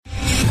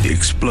the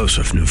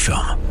explosive new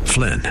film,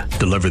 Flynn,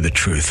 Deliver the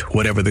Truth,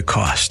 Whatever the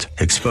Cost,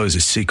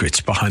 exposes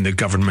secrets behind the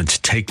government's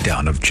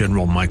takedown of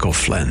General Michael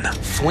Flynn.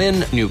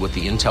 Flynn knew what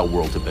the intel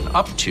world had been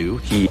up to.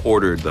 He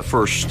ordered the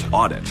first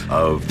audit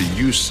of the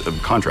use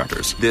of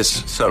contractors.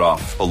 This set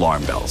off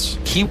alarm bells.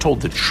 He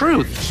told the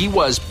truth. He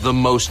was the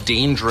most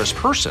dangerous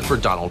person for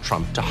Donald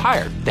Trump to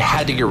hire. They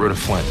had to get rid of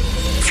Flynn.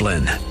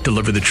 Flynn,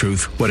 Deliver the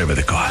Truth, Whatever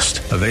the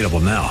Cost. Available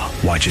now.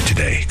 Watch it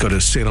today. Go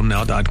to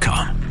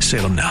salemnow.com.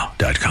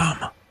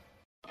 salemnow.com.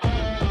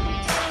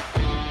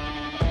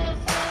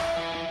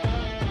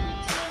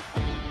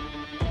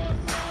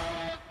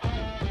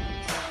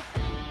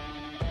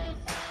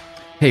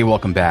 Hey,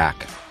 welcome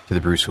back to the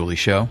Bruce Hooley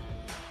Show.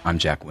 I'm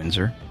Jack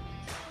Windsor.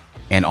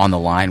 And on the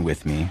line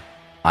with me,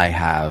 I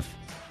have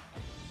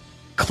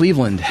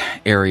Cleveland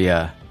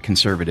area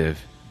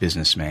conservative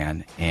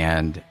businessman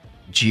and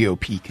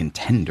GOP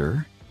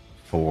contender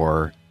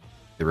for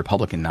the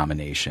Republican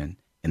nomination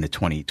in the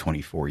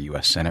 2024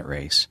 U.S. Senate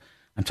race.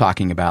 I'm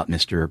talking about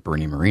Mr.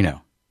 Bernie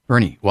Moreno.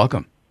 Bernie,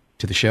 welcome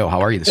to the show. How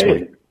are you this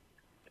morning?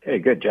 Hey,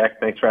 good, Jack.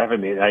 Thanks for having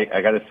me.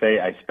 I got to say,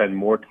 I spend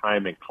more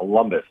time in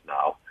Columbus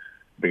now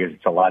because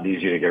it's a lot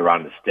easier to get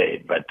around the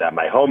state. But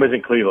my home is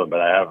in Cleveland, but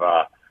I have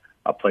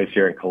a place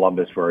here in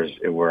Columbus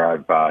where I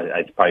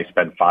probably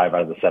spend 5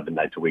 out of the 7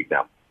 nights a week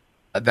now.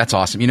 That's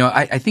awesome. You know,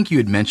 I think you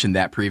had mentioned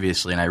that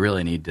previously, and I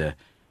really need to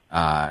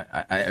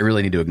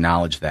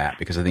acknowledge that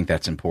because I think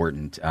that's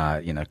important.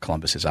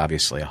 Columbus is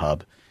obviously a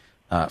hub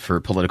for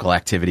political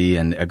activity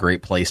and a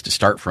great place to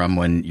start from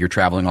when you're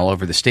traveling all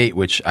over the state,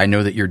 which I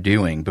know that you're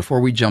doing. Before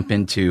we jump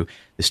into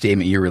the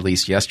statement you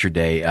released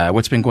yesterday,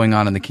 what's been going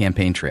on the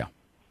campaign trail?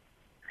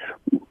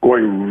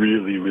 Going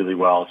really, really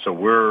well. So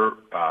we're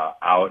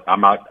out.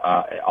 I'm out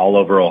all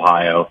over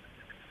Ohio,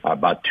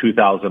 about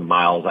 2,000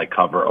 miles I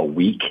cover a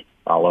week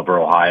all over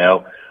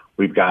Ohio.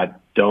 We've got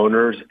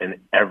donors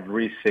in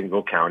every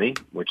single county,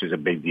 which is a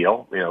big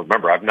deal. You know,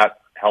 remember, I've not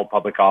held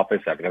public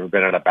office. I've never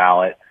been on a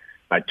ballot.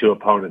 My 2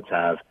 opponents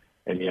have,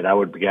 and yet I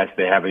would guess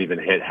they haven't even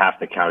hit half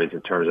the counties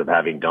in terms of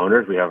having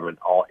donors. We have them in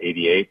all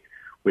 88.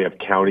 We have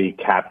county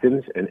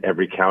captains in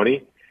every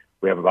county.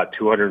 We have about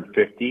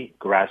 250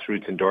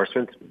 grassroots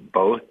endorsements,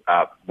 both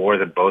more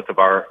than both of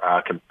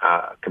our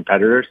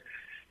competitors.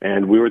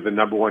 And we were the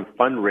number 1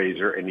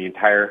 fundraiser in the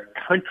entire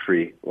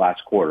country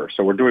last quarter.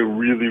 So we're doing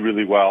really,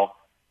 really well.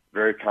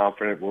 Very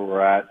confident where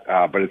we're at,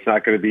 but it's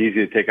not going to be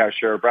easy to take out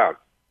Sherrod Brown.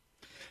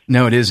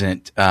 No, it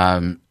isn't,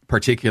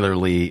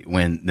 particularly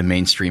when the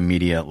mainstream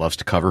media loves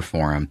to cover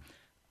for him.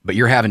 But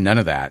you're having none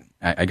of that.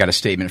 I got a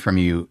statement from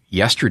you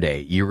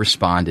yesterday. You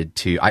responded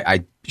to –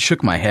 I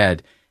shook my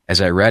head as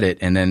I read it,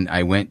 and then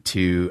I went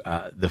to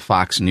the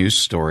Fox News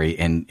story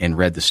and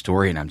read the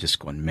story, and I'm just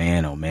going,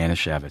 man, oh,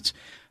 Manischewitz.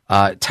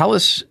 Tell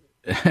us –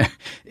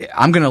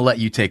 I'm going to let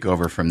you take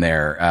over from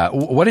there.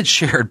 What did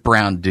Sherrod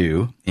Brown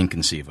do,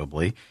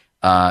 inconceivably,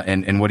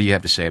 and what do you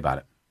have to say about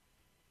it?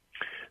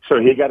 So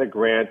he got a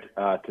grant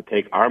to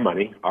take our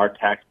money, our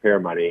taxpayer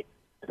money,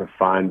 to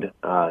fund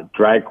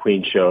drag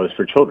queen shows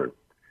for children.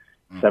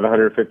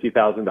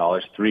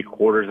 $750,000,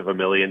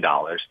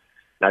 $750,000.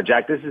 Now,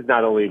 Jack, this is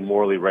not only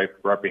morally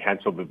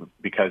reprehensible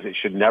because it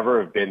should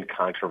never have been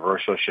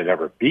controversial, should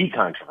never be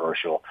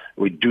controversial.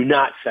 We do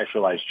not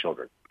sexualize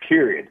children,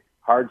 period.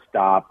 Hard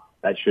stop.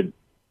 That should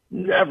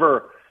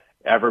never,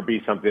 ever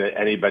be something that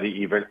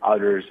anybody even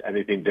utters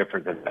anything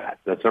different than that.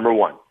 That's number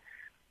 1.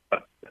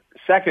 But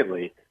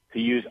secondly, to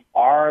use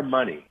our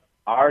money,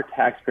 our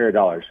taxpayer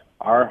dollars,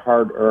 our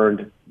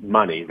hard-earned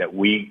money that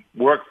we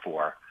work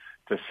for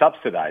to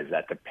subsidize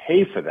that, to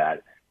pay for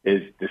that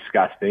is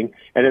disgusting.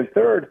 And then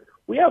third,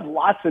 we have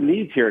lots of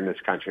needs here in this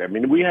country. I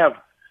mean, we have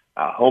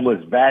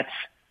homeless vets.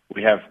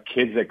 We have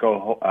kids that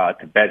go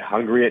to bed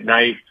hungry at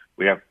night.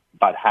 We have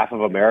about half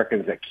of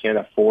Americans that can't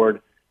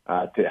afford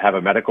to have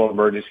a medical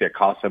emergency that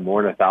costs them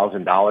more than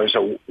 $1,000.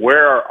 So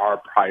where are our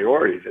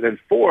priorities? And then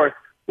fourth,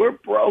 we're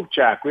broke,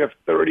 Jack. We have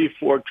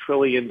 $34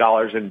 trillion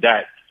in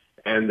debt.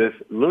 And this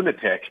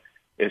lunatic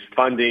is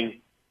funding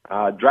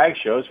drag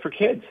shows for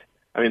kids.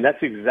 I mean,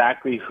 that's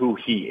exactly who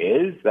he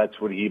is.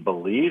 That's what he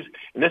believes.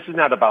 And this is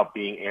not about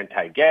being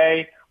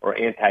anti-gay or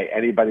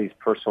anti-anybody's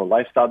personal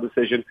lifestyle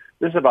decision.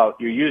 This is about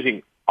you're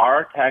using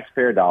our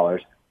taxpayer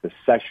dollars to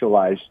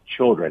sexualize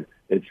children.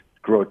 It's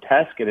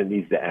grotesque and it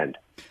needs to end.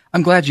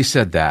 I'm glad you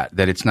said that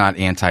it's not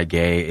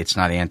anti-gay, it's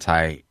not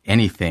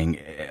anti-anything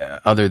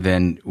other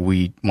than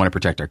we want to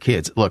protect our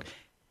kids. Look,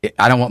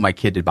 I don't want my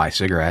kid to buy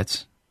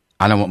cigarettes.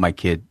 I don't want my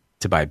kid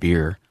to buy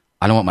beer.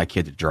 I don't want my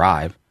kid to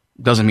drive.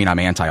 Doesn't mean I'm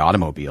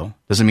anti-automobile.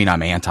 Doesn't mean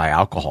I'm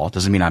anti-alcohol.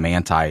 Doesn't mean I'm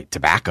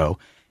anti-tobacco.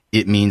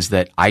 It means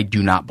that I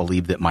do not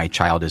believe that my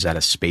child is at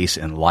a space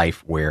in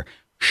life where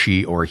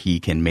she or he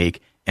can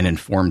make an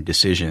informed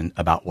decision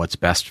about what's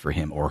best for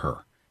him or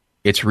her.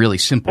 It's really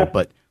simple,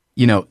 but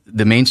you know,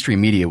 the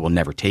mainstream media will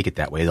never take it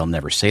that way. They'll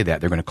never say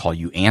that. They're going to call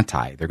you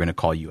anti. They're going to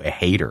call you a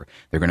hater.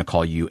 They're going to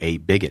call you a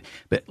bigot.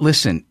 But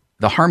listen,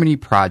 the Harmony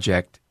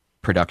Project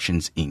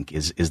Productions, Inc.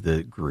 is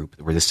the group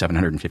where the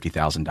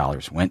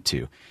 $750,000 went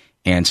to.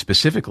 And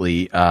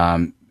specifically,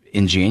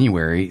 in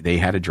January, they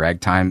had a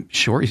drag time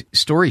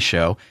story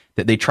show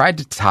that they tried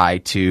to tie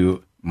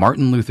to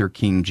Martin Luther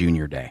King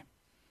Jr. Day.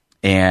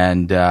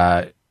 And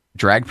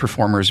drag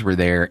performers were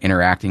there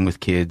interacting with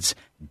kids,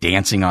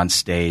 dancing on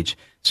stage.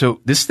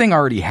 So this thing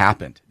already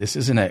happened. This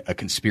isn't a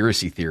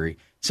conspiracy theory.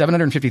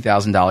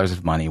 $750,000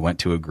 of money went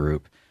to a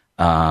group.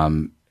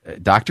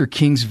 Dr.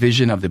 King's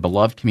vision of the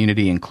beloved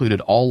community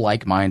included all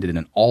like-minded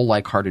and all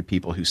like-hearted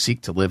people who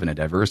seek to live in a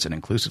diverse and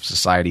inclusive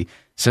society.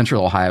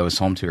 Central Ohio is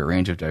home to a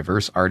range of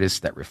diverse artists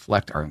that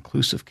reflect our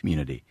inclusive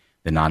community,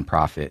 the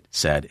nonprofit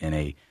said in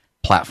a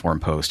platform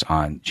post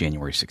on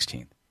January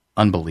 16th.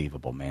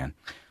 Unbelievable, man.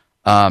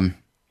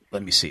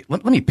 Let me see.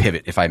 Let me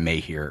pivot, if I may,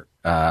 here.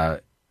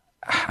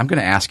 I'm going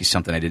to ask you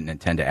something I didn't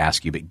intend to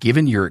ask you, but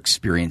given your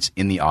experience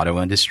in the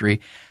auto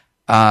industry,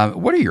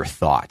 what are your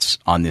thoughts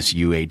on this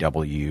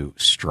UAW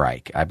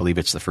strike? I believe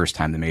it's the first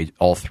time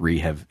all three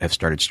have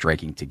started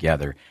striking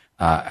together.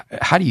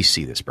 How do you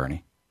see this,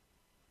 Bernie?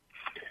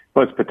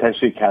 Well, it's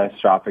potentially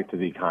catastrophic to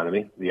the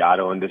economy. The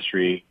auto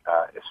industry,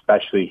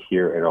 especially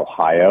here in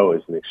Ohio,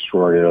 is an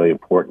extraordinarily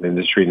important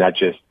industry, not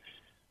just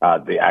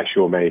the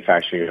actual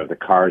manufacturing of the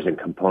cars and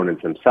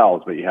components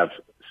themselves, but you have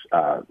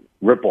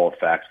ripple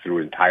effects through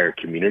entire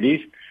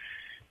communities,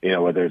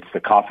 whether it's the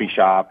coffee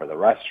shop or the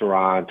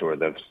restaurant or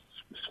the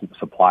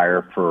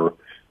supplier for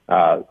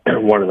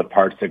one of the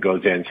parts that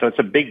goes in. So it's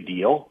a big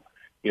deal.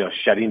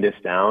 Shutting this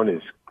down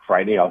is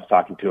frightening. I was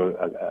talking to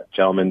a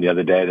gentleman the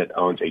other day that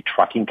owns a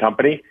trucking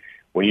company.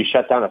 When you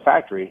shut down a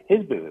factory,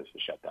 his business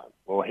is shut down.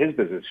 Well, his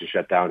business is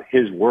shut down.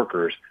 His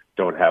workers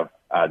don't have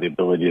the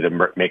ability to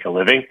make a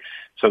living.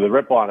 So the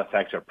ripple-on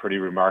effects are pretty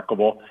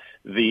remarkable.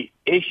 The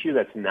issue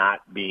that's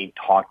not being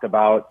talked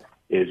about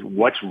is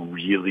what's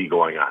really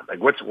going on. Like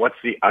what's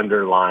the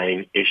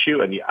underlying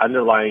issue? And the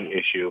underlying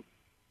issue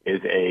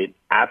is an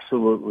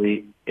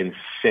absolutely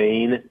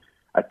insane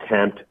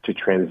attempt to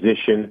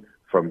transition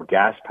from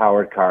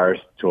gas-powered cars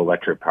to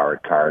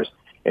electric-powered cars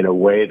in a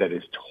way that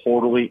is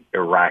totally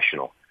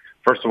irrational.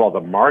 First of all, the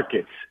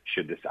markets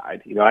should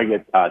decide. I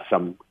get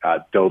some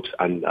dopes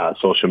on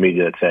social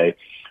media that say,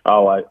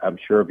 I'm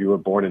sure if you were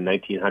born in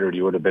 1900,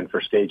 you would have been for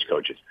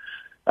stagecoaches.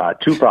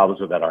 Two problems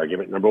with that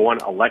argument. Number one,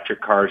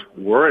 electric cars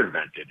were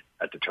invented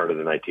at the turn of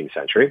the 19th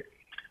century.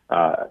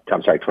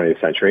 20th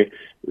century.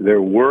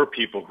 There were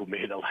people who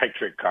made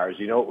electric cars.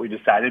 You know what we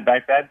decided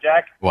back then,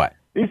 Jack? What?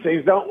 These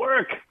things don't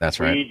work. That's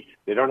right.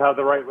 They don't have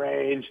the right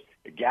range.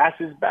 Gas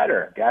is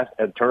better.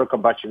 Internal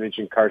combustion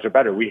engine cars are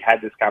better. We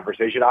had this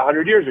conversation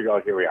 100 years ago,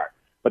 and here we are.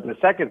 But the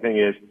second thing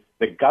is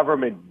the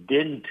government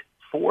didn't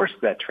force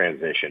that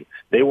transition.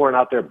 They weren't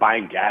out there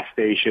buying gas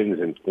stations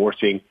and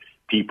forcing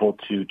people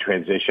to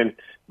transition.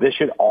 This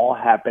should all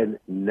happen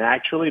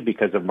naturally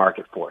because of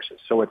market forces.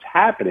 So what's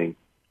happening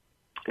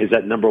is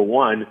that, number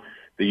one,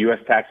 the U.S.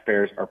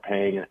 taxpayers are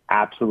paying an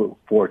absolute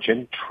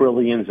fortune,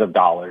 trillions of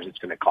dollars it's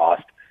going to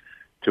cost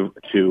to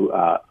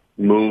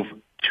move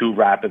too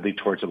rapidly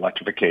towards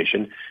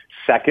electrification.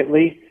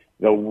 Secondly,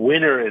 the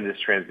winner in this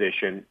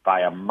transition by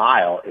a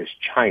mile is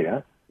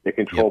China. They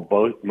control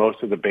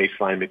most of the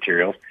baseline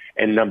materials.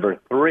 And number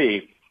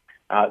three,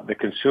 the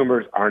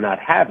consumers are not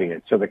having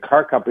it. So the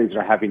car companies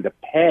are having to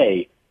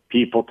pay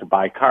people to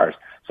buy cars.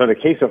 So in the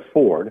case of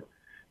Ford,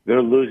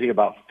 they're losing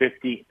about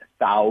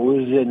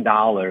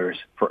 $50,000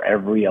 for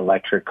every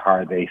electric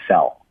car they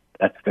sell.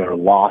 That's their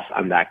loss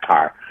on that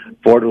car.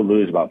 Ford will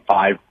lose about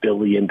 $5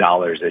 billion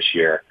this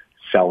year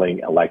selling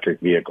electric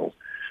vehicles.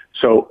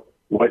 So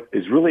what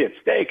is really at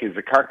stake is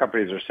the car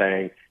companies are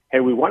saying, hey,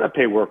 we want to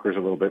pay workers a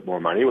little bit more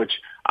money, which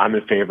I'm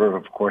in favor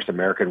of course,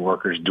 American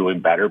workers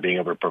doing better, being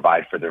able to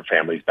provide for their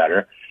families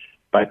better.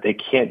 But they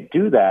can't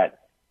do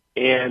that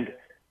and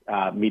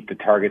meet the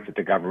targets that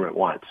the government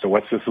wants. So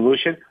what's the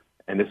solution?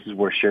 And this is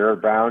where Sherrod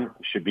Brown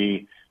should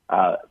be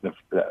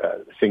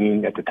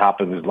singing at the top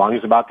of his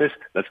lungs about this.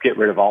 Let's get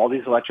rid of all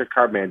these electric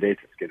car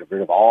mandates. Let's get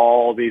rid of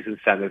all these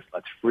incentives.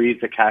 Let's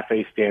freeze the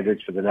CAFE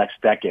standards for the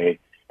next decade.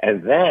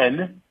 And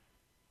then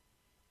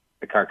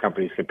the car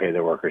companies can pay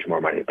their workers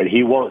more money. But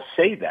he won't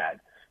say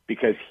that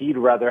because he'd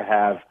rather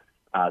have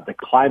the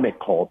climate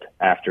cult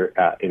after,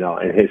 in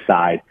his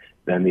side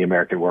than the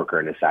American worker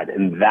on his side.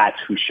 And that's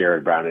who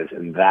Sherrod Brown is.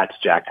 And that's,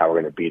 Jack, how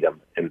we're going to beat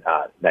him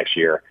next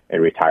year and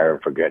retire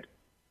him for good.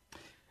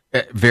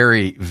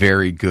 Very,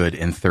 very good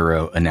and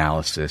thorough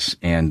analysis.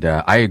 And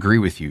I agree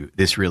with you.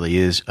 This really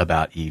is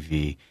about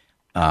EV.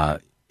 I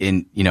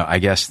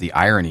guess the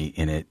irony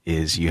in it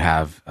is you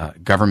have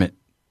government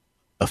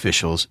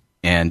officials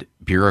and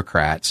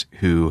bureaucrats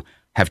who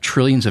have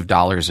trillions of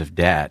dollars of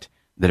debt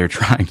that are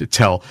trying to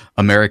tell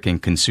American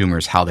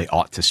consumers how they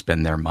ought to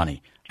spend their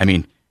money. I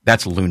mean,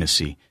 that's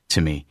lunacy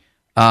to me.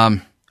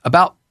 Think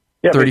about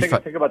this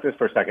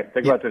for a second.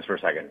 About this for a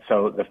second.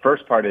 So the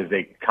first part is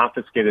they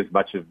confiscate as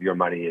much of your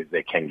money as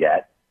they can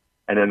get.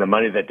 And then the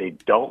money that they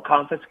don't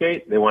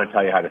confiscate, they want to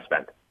tell you how to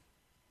spend.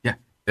 Yeah,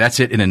 that's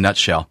it in a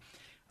nutshell.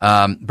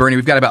 Bernie,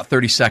 we've got about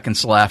 30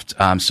 seconds left,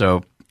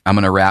 so I'm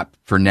going to wrap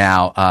for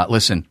now.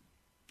 Listen,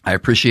 I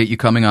appreciate you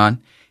coming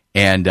on,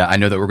 and I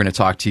know that we're going to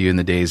talk to you in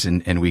the days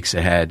and weeks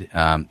ahead.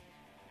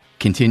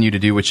 continue to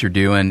do what you're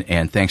doing,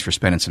 and thanks for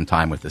spending some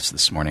time with us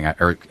this morning,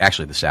 or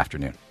actually this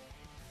afternoon.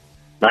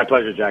 My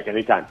pleasure, Jack.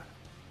 Anytime.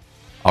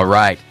 All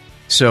right.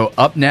 So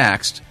up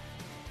next,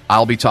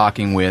 I'll be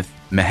talking with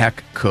Mehek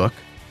Cooke,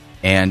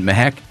 and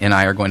Mehek and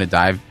I are going to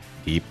dive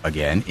deep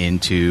again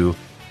into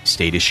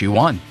State Issue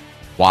 1.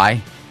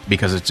 Why?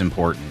 Because it's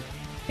important.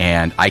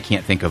 And I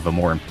can't think of a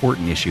more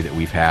important issue that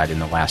we've had in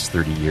the last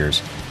 30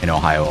 years in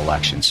Ohio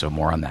elections. So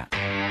more on that.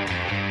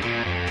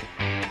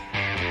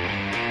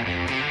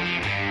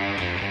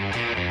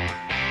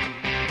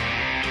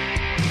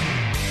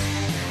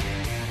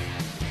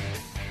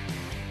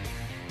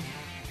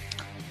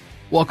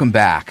 Welcome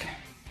back.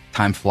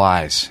 Time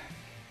flies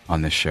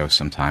on this show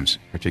sometimes,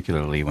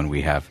 particularly when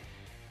we have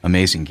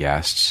amazing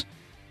guests.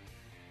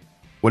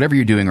 Whatever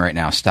you're doing right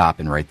now, stop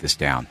and write this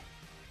down.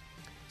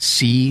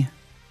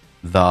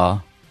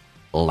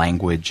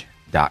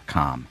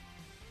 SeeTheLanguage.com.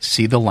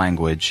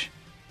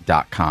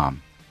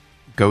 SeeTheLanguage.com.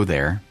 Go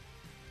there,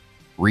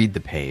 read the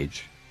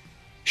page,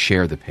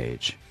 share the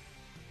page.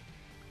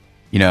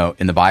 You know,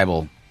 in the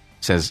Bible,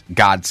 it says,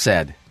 God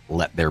said,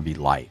 let there be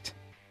light.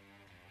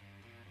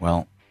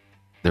 Well,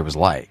 there was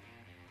light.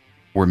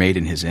 We're made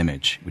in his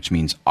image, which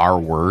means our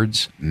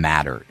words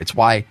matter. It's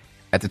why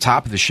at the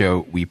top of the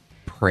show, we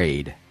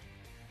prayed,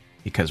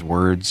 because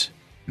words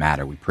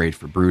matter. We prayed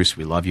for Bruce.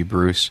 We love you,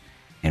 Bruce.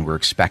 And we're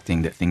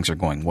expecting that things are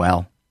going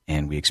well,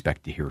 and we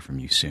expect to hear from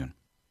you soon.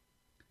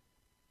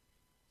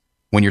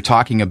 When you're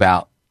talking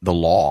about the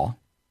law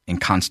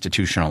and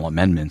constitutional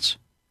amendments,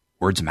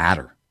 words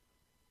matter.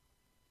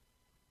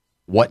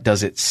 What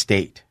does it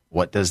state?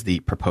 What does the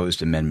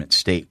proposed amendment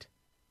state?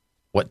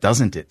 What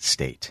doesn't it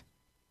state?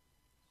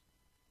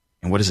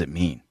 And what does it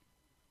mean?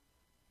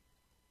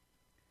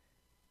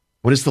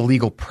 What does the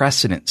legal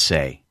precedent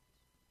say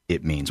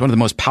it means? One of the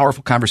most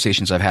powerful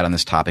conversations I've had on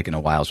this topic in a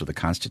while is with a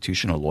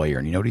constitutional lawyer.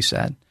 And you know what he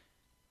said?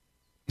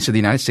 He said the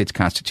United States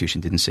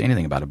Constitution didn't say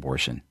anything about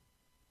abortion.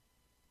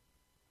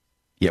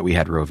 Yet we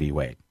had Roe v.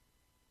 Wade.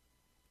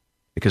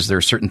 Because there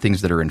are certain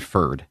things that are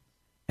inferred,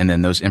 and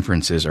then those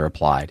inferences are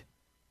applied,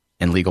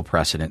 and legal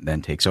precedent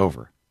then takes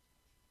over.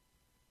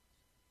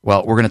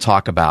 Well, we're going to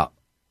talk about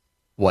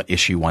what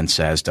Issue 1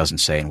 says, doesn't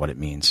say, and what it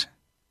means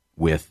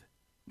with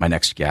my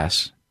next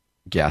guest,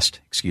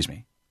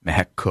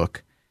 Mehek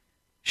Cooke.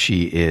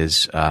 She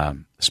is a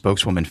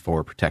spokeswoman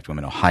for Protect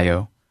Women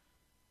Ohio.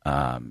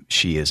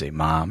 She is a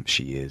mom.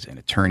 She is an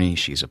attorney.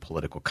 She's a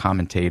political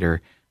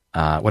commentator.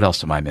 What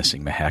else am I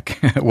missing,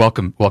 Mehek?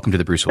 Welcome to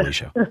the Bruce Willie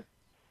Show.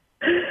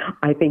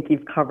 I think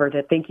you've covered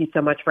it. Thank you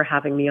so much for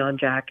having me on,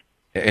 Jack.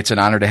 It's an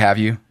honor to have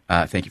you.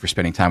 Thank you for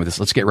spending time with us.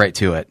 Let's get right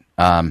to it.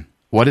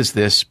 What does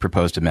this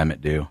proposed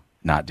amendment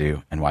not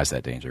do, and why is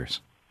that dangerous?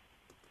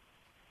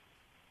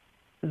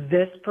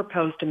 This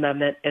proposed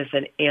amendment is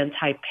an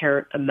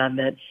anti-parent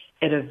amendment.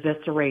 It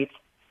eviscerates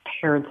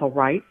parental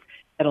rights.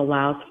 It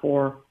allows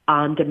for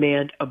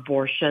on-demand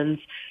abortions,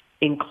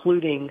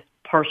 including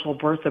partial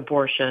birth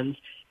abortions.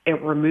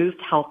 It removes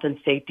health and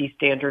safety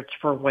standards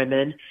for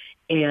women.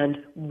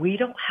 And we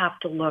don't have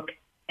to look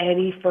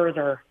any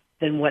further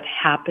than what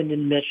happened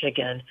in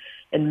Michigan.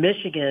 In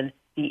Michigan,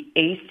 the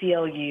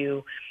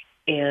ACLU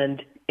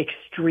and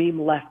extreme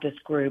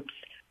leftist groups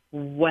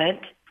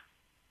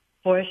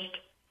pushed,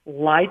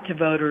 lied to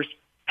voters,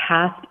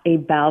 passed a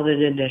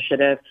ballot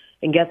initiative.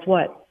 And guess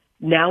what?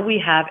 Now we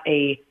have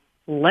a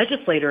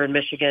legislator in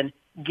Michigan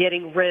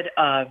getting rid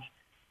of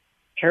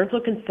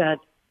parental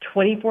consent,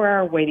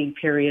 24-hour waiting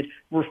period,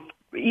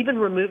 even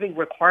removing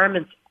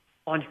requirements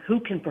on who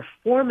can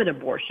perform an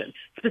abortion,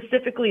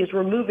 specifically is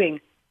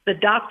removing the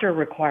doctor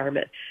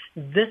requirement.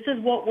 This is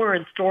what we're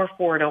in store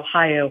for in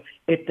Ohio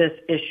if this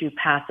issue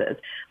passes.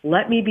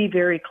 Let me be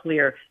very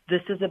clear.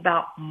 This is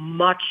about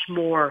much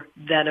more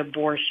than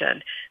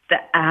abortion. The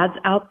ads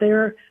out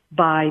there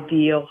by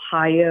the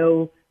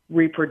Ohio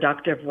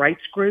reproductive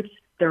rights groups,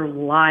 they're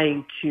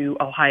lying to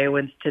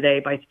Ohioans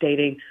today by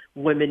stating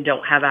women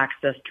don't have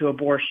access to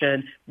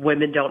abortion,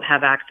 women don't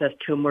have access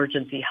to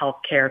emergency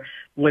health care,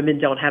 women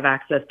don't have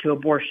access to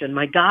abortion.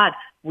 My God,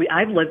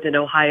 I've lived in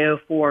Ohio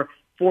for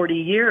 40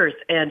 years,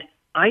 and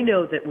I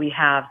know that we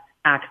have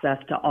access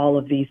to all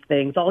of these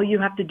things. All you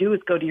have to do is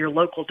go to your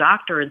local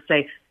doctor and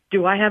say,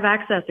 do I have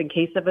access in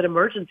case of an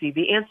emergency?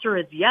 The answer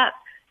is yes.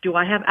 Do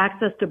I have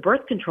access to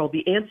birth control?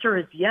 The answer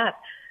is yes.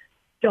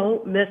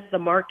 Don't miss the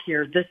mark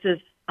here. This is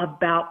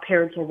about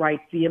parental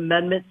rights. The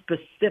amendment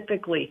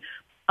specifically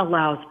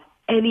allows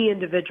any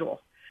individual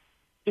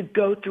to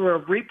go through a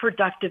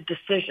reproductive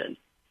decision.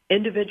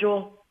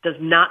 Individual does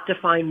not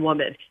define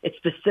woman. It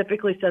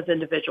specifically says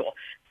individual.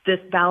 This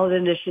ballot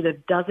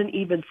initiative doesn't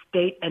even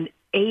state an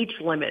age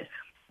limit.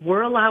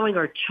 We're allowing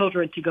our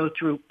children to go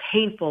through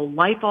painful,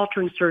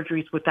 life-altering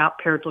surgeries without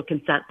parental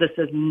consent. This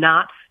is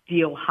not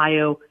the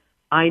Ohio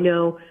I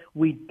know.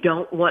 We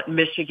don't want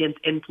Michigan's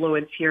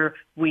influence here.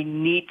 We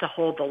need to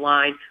hold the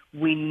line.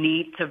 We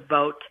need to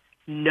vote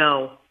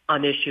no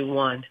on issue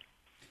 1.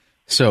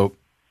 So,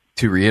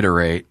 to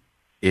reiterate,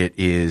 it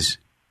is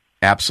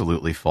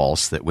absolutely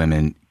false that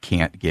women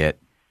can't get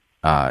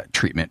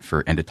treatment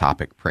for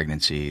endotopic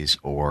pregnancies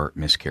or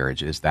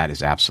miscarriages. That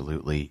is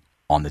absolutely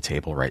on the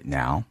table right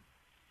now,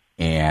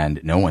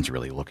 and no one's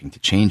really looking to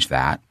change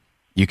that.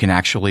 You can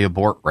actually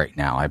abort right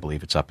now. I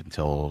believe it's up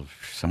until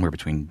somewhere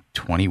between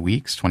 20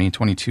 and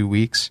 22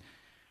 weeks.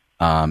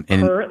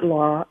 Current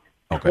law,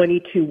 okay.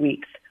 22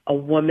 weeks. A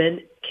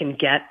woman can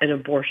get an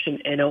abortion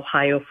in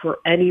Ohio for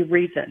any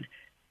reason.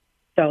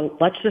 So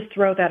let's just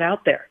throw that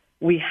out there.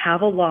 We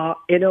have a law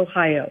in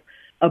Ohio.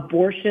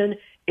 Abortion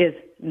is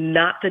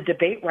not the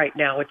debate right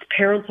now. It's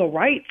parental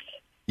rights.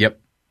 Yep.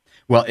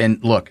 Well,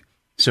 and look,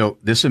 so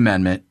this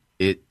amendment,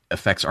 it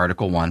affects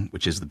Article 1,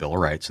 which is the Bill of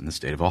Rights in the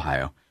state of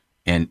Ohio.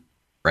 And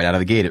right out of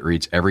the gate, it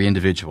reads, every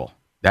individual,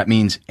 that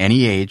means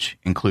any age,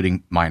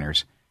 including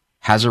minors,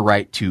 has a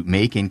right to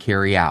make and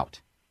carry out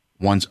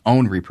one's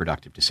own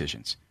reproductive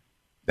decisions.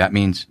 That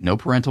means no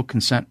parental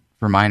consent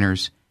for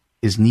minors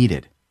is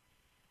needed.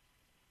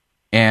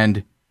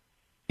 And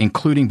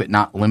including but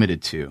not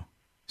limited to.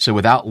 So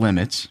without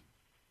limits,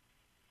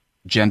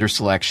 gender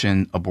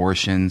selection,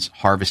 abortions,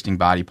 harvesting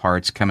body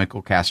parts,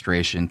 chemical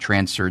castration,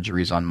 trans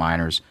surgeries on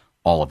minors,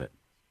 all of it.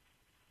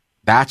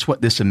 That's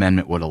what this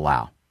amendment would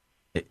allow.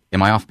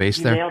 Am I off base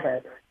there? You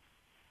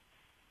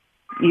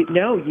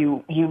nailed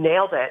it. You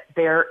nailed it.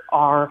 There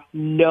are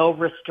no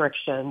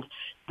restrictions.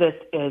 This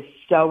is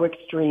so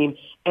extreme.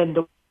 And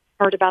the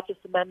part about this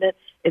amendment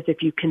is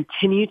if you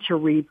continue to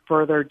read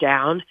further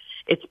down,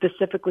 it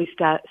specifically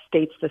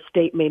states the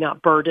state may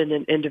not burden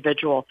an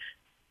individual.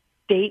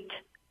 State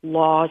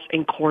laws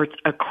and courts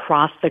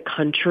across the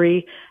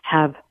country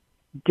have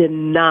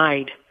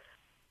denied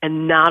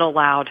and not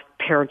allowed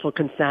parental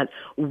consent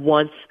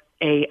once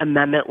a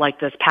amendment like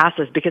this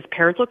passes, because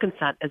parental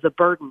consent is a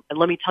burden. And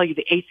let me tell you,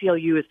 the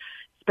ACLU has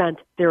spent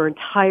their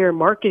entire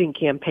marketing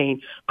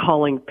campaign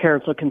calling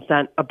parental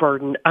consent a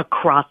burden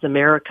across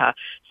America.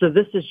 So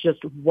this is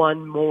just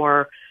one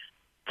more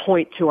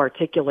point to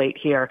articulate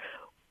here.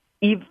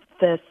 If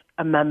this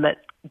amendment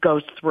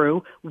goes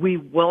through, we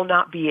will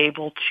not be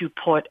able to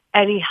put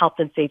any health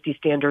and safety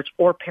standards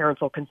or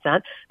parental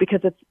consent because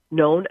it's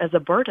known as a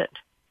burden.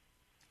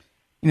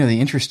 You know, the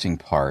interesting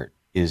part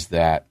is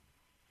that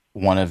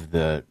one of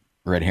the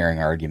red herring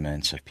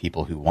arguments of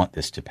people who want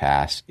this to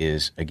pass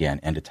is, again,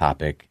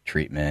 endotopic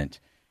treatment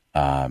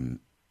and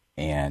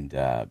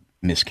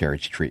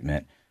miscarriage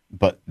treatment.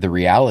 But the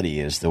reality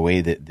is the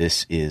way that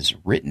this is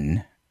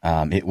written,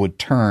 it would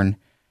turn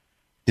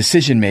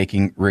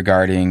decision-making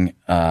regarding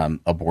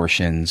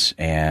abortions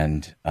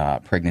and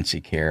pregnancy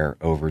care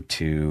over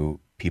to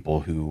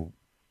people who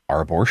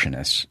are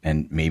abortionists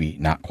and maybe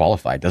not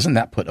qualified. Doesn't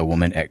that put a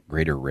woman at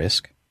greater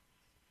risk?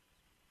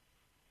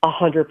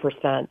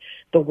 100%.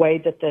 The way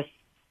that this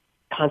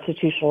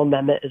constitutional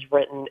amendment is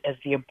written is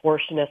the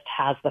abortionist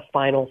has the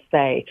final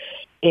say.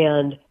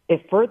 And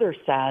it further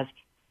says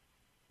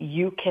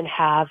you can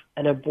have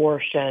an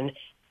abortion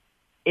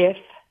if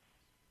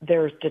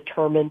there's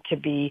determined to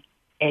be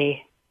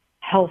a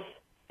health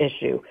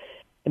issue.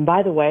 And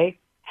by the way,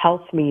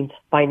 health means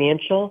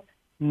financial,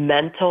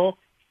 mental,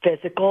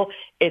 physical.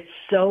 It's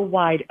so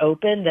wide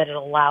open that it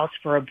allows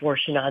for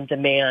abortion on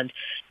demand.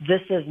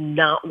 This is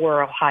not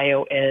where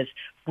Ohio is.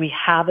 We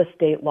have a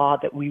state law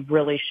that we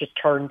really should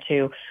turn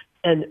to.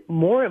 And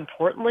more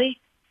importantly,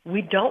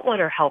 we don't want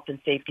our health and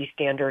safety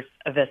standards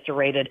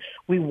eviscerated.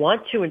 We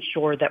want to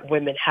ensure that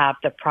women have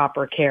the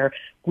proper care.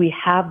 We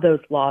have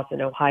those laws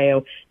in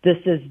Ohio. This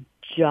is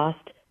just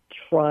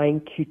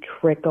trying to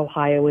trick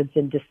Ohioans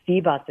and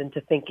deceive us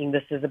into thinking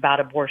this is about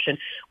abortion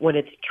when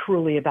it's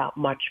truly about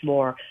much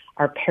more.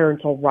 Our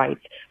parental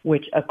rights,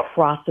 which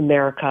across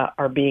America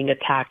are being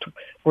attacked.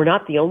 We're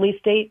not the only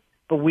state,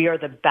 but we are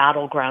the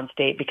battleground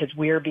state because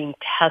we are being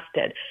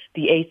tested.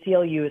 The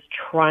ACLU is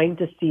trying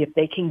to see if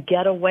they can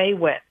get away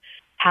with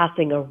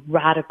passing a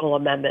radical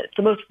amendment. It's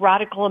the most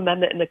radical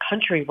amendment in the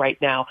country right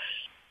now.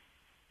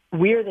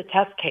 We are the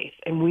test case,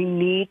 and we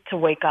need to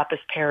wake up as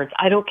parents.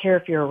 I don't care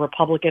if you're a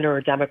Republican or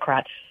a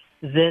Democrat.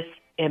 This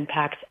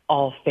impacts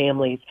all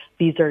families.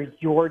 These are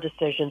your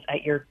decisions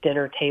at your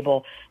dinner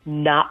table,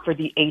 not for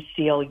the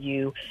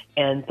ACLU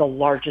and the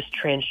largest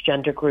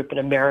transgender group in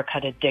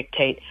America to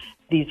dictate.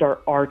 These are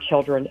our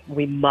children.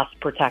 We must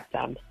protect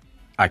them.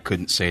 I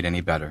couldn't say it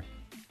any better.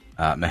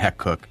 Mehek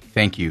Cooke,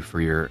 thank you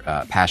for your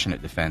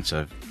passionate defense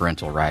of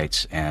parental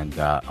rights and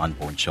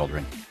unborn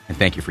children. And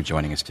thank you for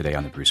joining us today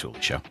on The Bruce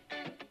Hooley Show.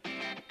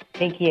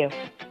 Thank you.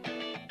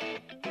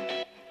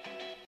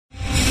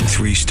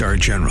 3-star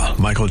General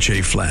Michael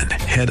J. Flynn,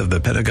 head of the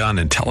Pentagon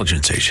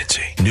Intelligence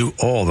Agency, knew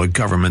all the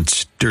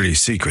government's dirty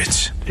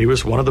secrets. He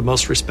was one of the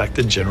most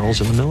respected generals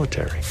in the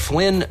military.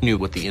 Flynn knew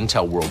what the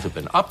intel world had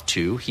been up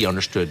to. He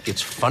understood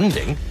its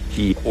funding.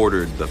 He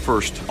ordered the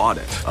first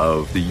audit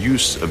of the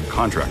use of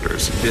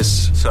contractors.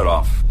 This set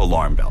off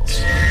alarm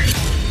bells.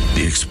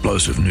 The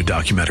explosive new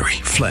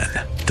documentary, Flynn,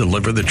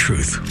 Deliver the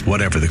Truth,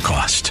 Whatever the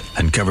Cost,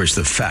 uncovers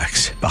the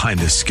facts behind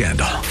this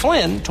scandal.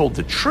 Flynn told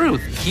the truth.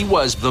 He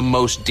was the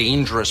most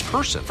dangerous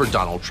person for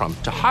Donald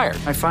Trump to hire.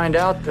 I find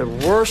out the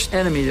worst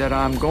enemy that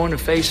I'm going to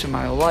face in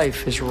my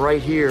life is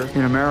right here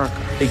in America.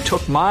 They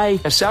took my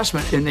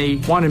assessment and they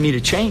wanted me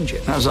to change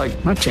it. And I was like,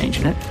 I'm not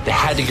changing it. They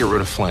had to get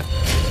rid of Flynn.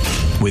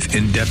 With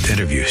in-depth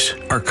interviews,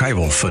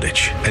 archival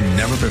footage, and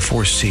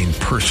never-before-seen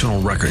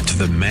personal records of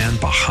the man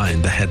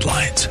behind the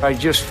headlines. I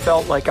just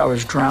felt like I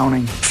was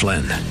drowning.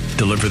 Flynn,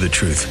 Deliver the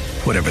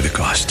Truth, Whatever the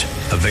Cost.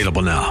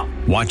 Available now.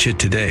 Watch it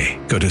today.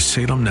 Go to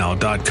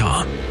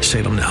salemnow.com.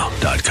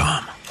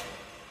 salemnow.com.